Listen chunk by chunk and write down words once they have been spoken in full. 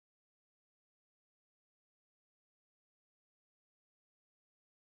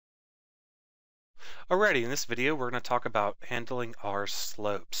Alrighty, in this video we're going to talk about handling our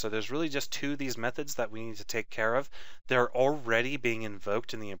slopes. So there's really just two of these methods that we need to take care of. They're already being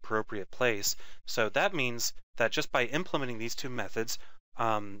invoked in the appropriate place. So that means that just by implementing these two methods,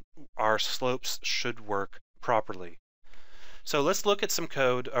 our slopes should work properly. So let's look at some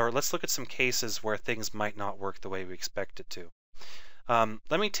code, or let's look at some cases where things might not work the way we expect it to.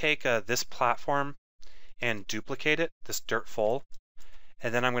 Let me take this platform and duplicate it, this dirt fall,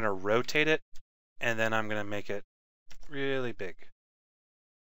 and then I'm going to rotate it, and then I'm going to make it really big,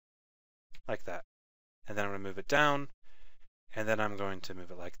 like that. And then I'm going to move it down, and then I'm going to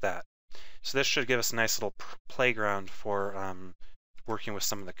move it like that. So this should give us a nice little playground for working with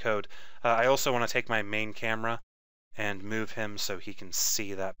some of the code. I also want to take my main camera and move him so he can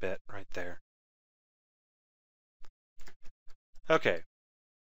see that bit right there. Okay.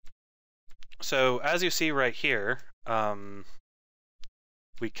 So as you see right here,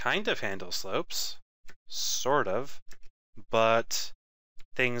 we kind of handle slopes, sort of, but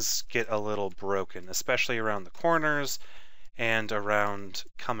things get a little broken, especially around the corners and around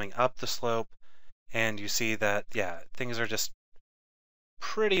coming up the slope. And you see that, yeah, things are just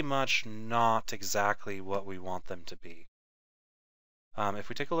pretty much not exactly what we want them to be. If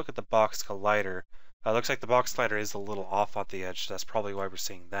we take a look at the box collider, it looks like the box collider is a little off at the edge. So that's probably why we're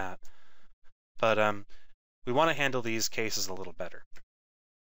seeing that. But we want to handle these cases a little better.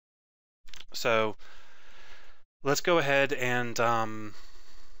 So let's go ahead and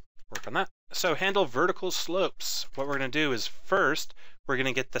work on that. So handle vertical slopes. What we're going to do is first, we're going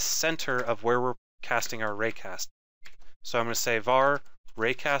to get the center of where we're casting our raycast. So I'm going to say var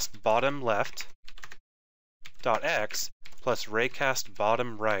raycast bottom left dot x plus raycast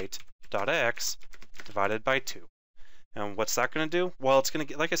bottom right dot x divided by 2. And what's that going to do? Well, it's going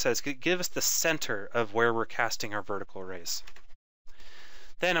to, like I said, it's going to give us the center of where we're casting our vertical rays.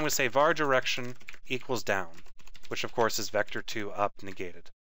 Then I'm going to say var direction equals down, which of course is vector 2 up negated.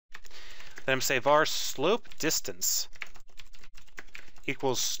 Then I'm going to say var slope distance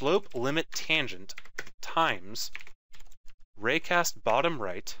equals slope limit tangent times raycast bottom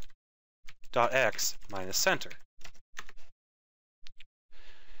right dot x minus center.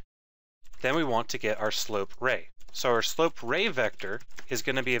 Then we want to get our slope ray. So our slope ray vector is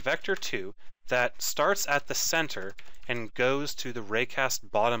going to be a vector 2 that starts at the center and goes to the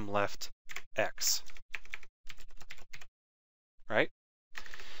raycast bottom left x. Right?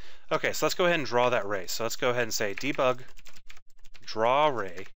 Okay, so let's go ahead and draw that ray. So let's go ahead and say debug draw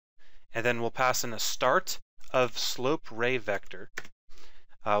ray, and then we'll pass in a start of slope ray vector.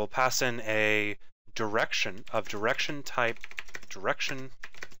 We'll pass in a direction of direction type direction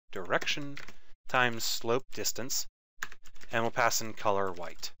times slope distance, and we'll pass in color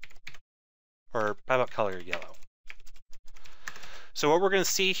white. Or how about color yellow? So what we're going to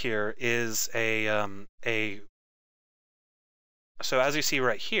see here is so as you see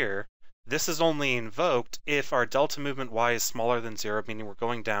right here, this is only invoked if our delta movement y is smaller than 0, meaning we're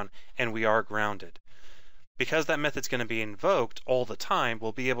going down and we are grounded. Because that method's going to be invoked all the time,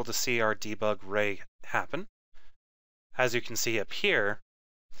 we'll be able to see our debug ray happen. As you can see up here,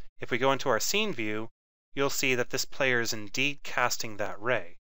 if we go into our scene view, you'll see that this player is indeed casting that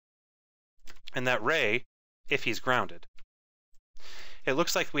ray. And that ray, if he's grounded. It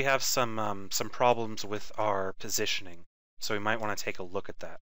looks like we have some problems with our positioning, so we might want to take a look at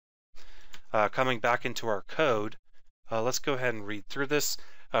that. Coming back into our code, let's go ahead and read through this.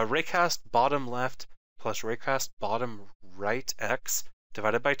 Raycast bottom left plus raycast bottom right x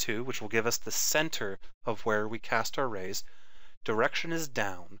divided by 2, which will give us the center of where we cast our rays. Direction is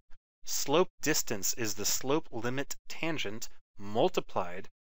down. Slope distance is the slope limit tangent multiplied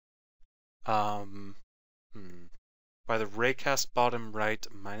by the raycast bottom right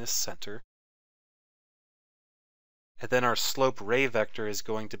minus center. And then our slope ray vector is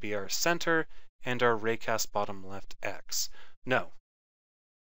going to be our center and our raycast bottom left x. No.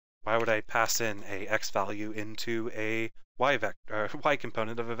 Why would I pass in a x value into a y vector, y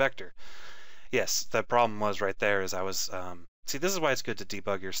component of a vector? Yes, the problem was right there is I was see, this is why it's good to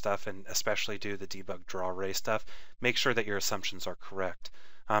debug your stuff, and especially do the debug draw ray stuff. Make sure that your assumptions are correct.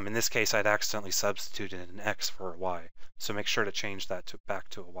 In this case, I'd accidentally substituted an x for a y, so make sure to change that back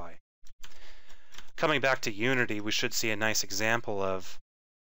to a y. Coming back to Unity, we should see a nice example of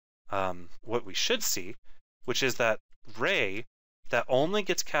what we should see, which is that ray that only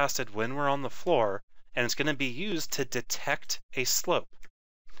gets casted when we're on the floor, and it's going to be used to detect a slope.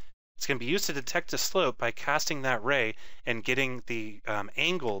 It's going to be used to detect a slope by casting that ray and getting the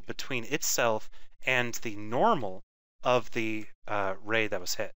angle between itself and the normal of the ray that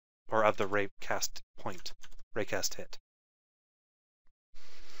was hit, or of the raycast point, raycast hit.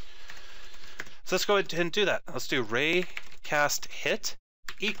 So let's go ahead and do that. Let's do raycast hit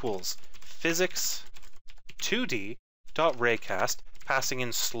equals physics 2D dot raycast, passing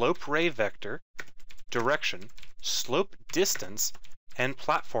in slope ray vector, direction, slope distance, and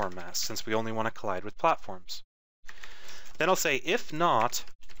platform mass, since we only want to collide with platforms. Then I'll say if not,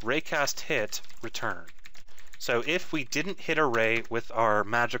 raycast hit return. So if we didn't hit a ray with our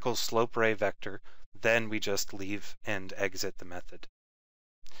magical slope ray vector, then we just leave and exit the method.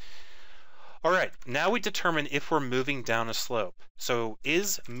 All right, now we determine if we're moving down a slope. So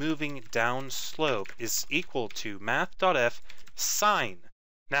is moving down slope is equal to math.f sine.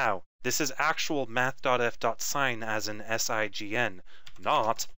 Now, this is actual math.f.sine as in SIGN,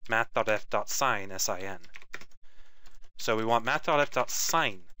 not math.f.sine SIN. So we want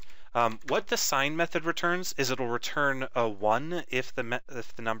math.f.sine. What the sine method returns is it'll return a 1 if the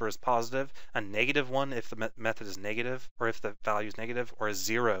number is positive, a -1 if the method is negative, or if the value is negative, or a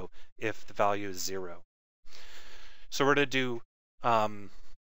 0 if the value is 0. So we're going to do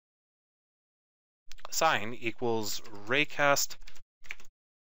sine equals raycast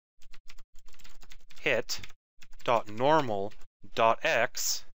hit dot normal dot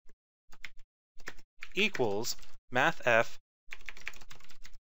x equals mathf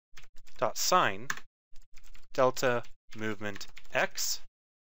dot sine delta movement x,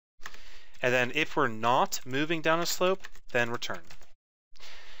 and then if we're not moving down a slope, then return.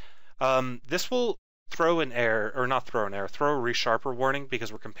 This will throw an error, or not throw an error, throw a resharper warning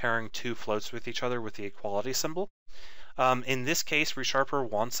because we're comparing two floats with each other with the equality symbol. In this case, resharper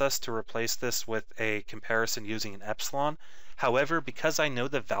wants us to replace this with a comparison using an epsilon. However, because I know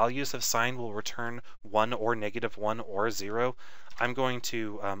the values of sine will return 1 or -1 or 0, I'm going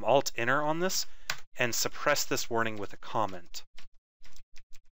to alt-enter on this and suppress this warning with a comment.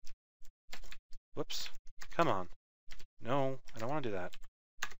 Whoops. Come on. No, I don't want to do that.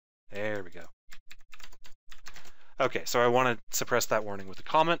 There we go. Okay, so I want to suppress that warning with a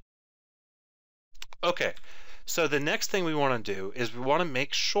comment. Okay, so the next thing we want to do is we want to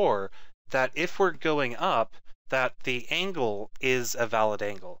make sure that if we're going up, that the angle is a valid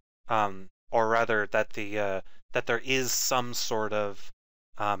angle, or rather that that there is some sort of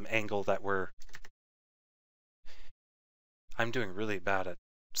angle that we're... I'm doing really bad at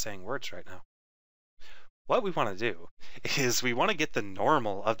saying words right now. What we want to do is we want to get the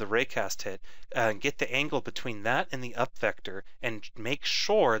normal of the raycast hit and get the angle between that and the up vector and make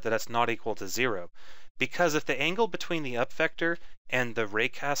sure that it's not equal to 0. Because if the angle between the up vector and the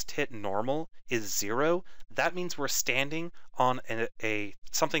raycast hit normal is 0, that means we're standing on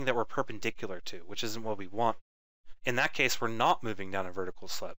something that we're perpendicular to, which isn't what we want. In that case, we're not moving down a vertical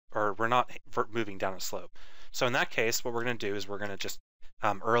slope, or we're not moving down a slope. So in that case, what we're going to do is we're going to just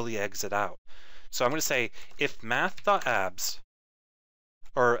early exit out. So I'm going to say if math.abs,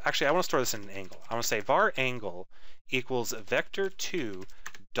 or actually I want to store this in an angle. I want to say var angle equals vector2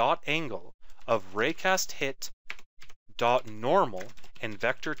 dot angle of raycast hit dot normal and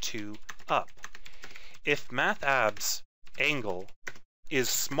vector2 up. If math.abs angle is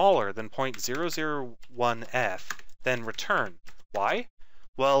smaller than 0.001f, then return. Why?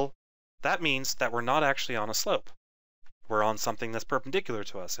 Well, that means that we're not actually on a slope. We're on something that's perpendicular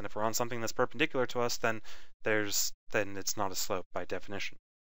to us, and if we're on something that's perpendicular to us, then it's not a slope by definition,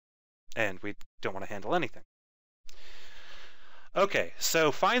 and we don't want to handle anything. Okay, so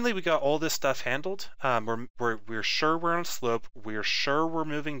finally we got all this stuff handled. We're sure we're on a slope. We're sure we're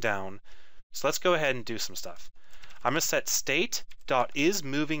moving down. So let's go ahead and do some stuff. I'm going to set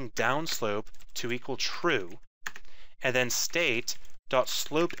state.isMovingDownSlope to equal true, and then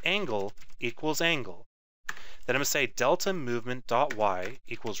state.slopeAngle equals angle. Then I'm going to say delta movement.y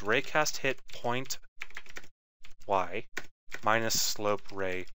equals raycast hit point y minus slope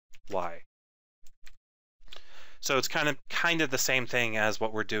ray y. So it's kind of the same thing as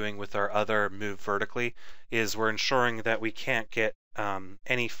what we're doing with our other move vertically, is we're ensuring that we can't get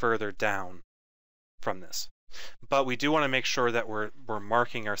any further down from this. But we do want to make sure that we're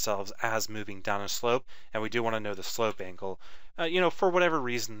marking ourselves as moving down a slope, and we do want to know the slope angle, for whatever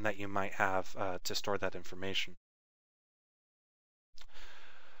reason that you might have to store that information.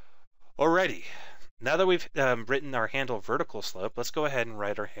 Alrighty, now that we've written our handle vertical slope, let's go ahead and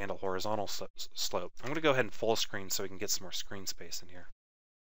write our handle horizontal slope. I'm going to go ahead and full screen so we can get some more screen space in here.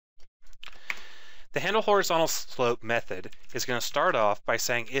 The handle horizontal slope method is going to start off by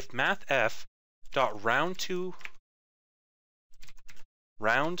saying if mathf dot round to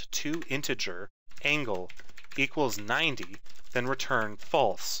integer angle equals 90, then return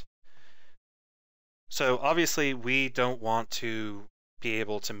false. So obviously we don't want to be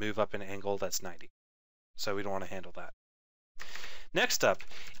able to move up an angle that's 90, so we don't want to handle that. Next up,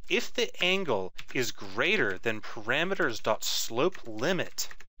 if the angle is greater than parameters.slope_limit,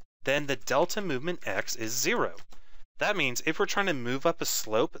 then the delta movement x is 0. That means if we're trying to move up a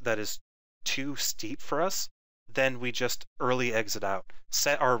slope that is too steep for us, then we just early exit out,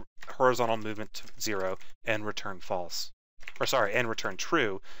 set our horizontal movement to 0, and return false. Or sorry, and return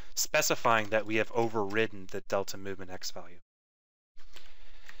true, specifying that we have overridden the delta movement x value.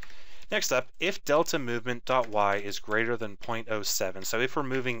 Next up, if delta movement.y is greater than 0.07, so if we're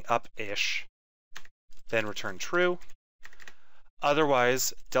moving up-ish, then return true.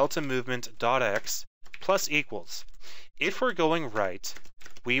 Otherwise, delta movement.x plus equals. If we're going right,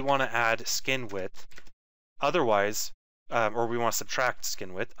 we want to add skin width. Otherwise, or we want to subtract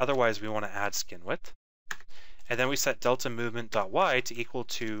skin width. Otherwise, we want to add skin width. And then we set delta movement.y to equal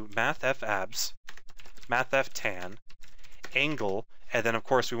to mathf_abs, mathf_tan, angle, and then of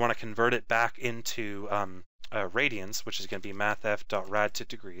course we want to convert it back into radians, which is going to be mathf.rad to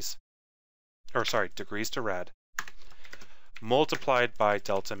degrees, or sorry, degrees to rad, multiplied by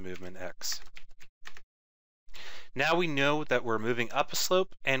delta movement x. Now we know that we're moving up a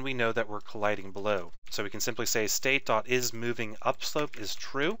slope and we know that we're colliding below. So we can simply say state.isMoving upslope is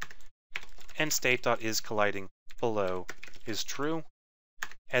true and state.is colliding below is true,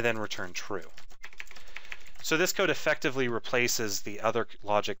 and then return true. So this code effectively replaces the other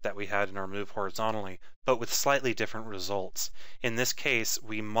logic that we had in our move horizontally, but with slightly different results. In this case,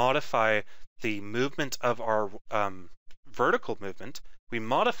 we modify the movement of our vertical movement. We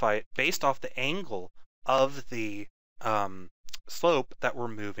modify it based off the angle of the slope that we're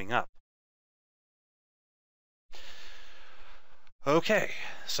moving up. Okay,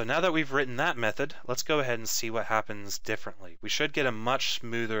 so now that we've written that method, let's go ahead and see what happens differently. We should get a much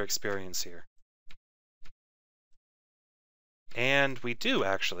smoother experience here. And we do,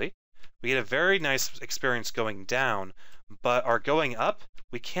 actually. We get a very nice experience going down, but our going up,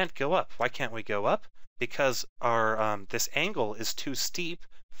 we can't go up. Why can't we go up? Because our this angle is too steep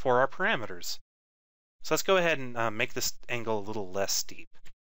for our parameters. So let's go ahead and make this angle a little less steep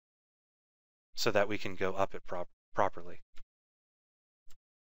so that we can go up it properly.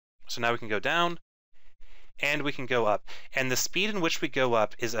 So now we can go down, and we can go up. And the speed in which we go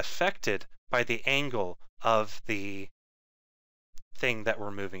up is affected by the angle of the thing that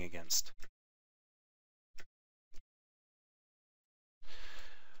we're moving against.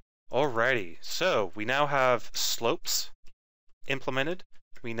 Alrighty, so we now have slopes implemented.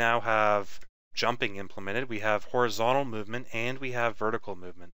 We now have jumping implemented. We have horizontal movement and we have vertical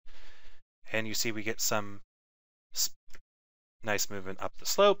movement. And you see we get some nice movement up the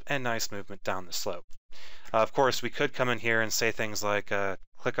slope and nice movement down the slope. Of course, we could come in here and say things like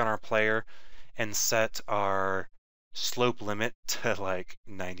click on our player and set our slope limit to like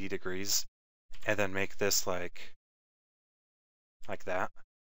 90 degrees and then make this like that.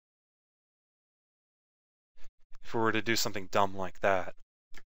 If we were to do something dumb like that,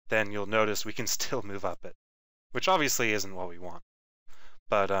 then you'll notice we can still move up it, which obviously isn't what we want.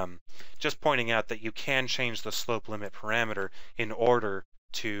 But just pointing out that you can change the slope limit parameter in order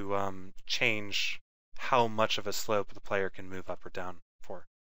to change how much of a slope the player can move up or down for.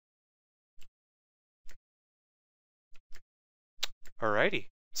 Alrighty,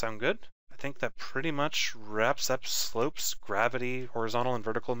 sound good? I think that pretty much wraps up slopes, gravity, horizontal, and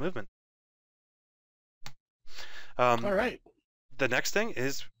vertical movement. All right. The next thing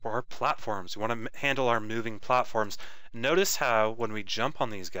is our platforms. We want to handle our moving platforms. Notice how when we jump on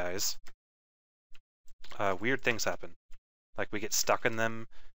these guys, weird things happen. Like we get stuck in them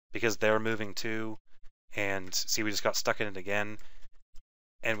because they're moving too, and see we just got stuck in it again,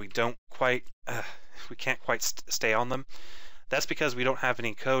 and we don't quite, we can't quite stay on them. That's because we don't have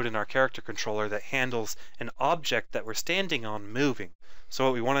any code in our character controller that handles an object that we're standing on moving. So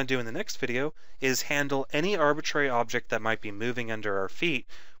what we want to do in the next video is handle any arbitrary object that might be moving under our feet.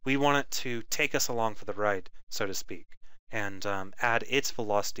 We want it to take us along for the ride, so to speak, and add its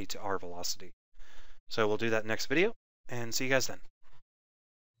velocity to our velocity. So we'll do that next video, and see you guys then.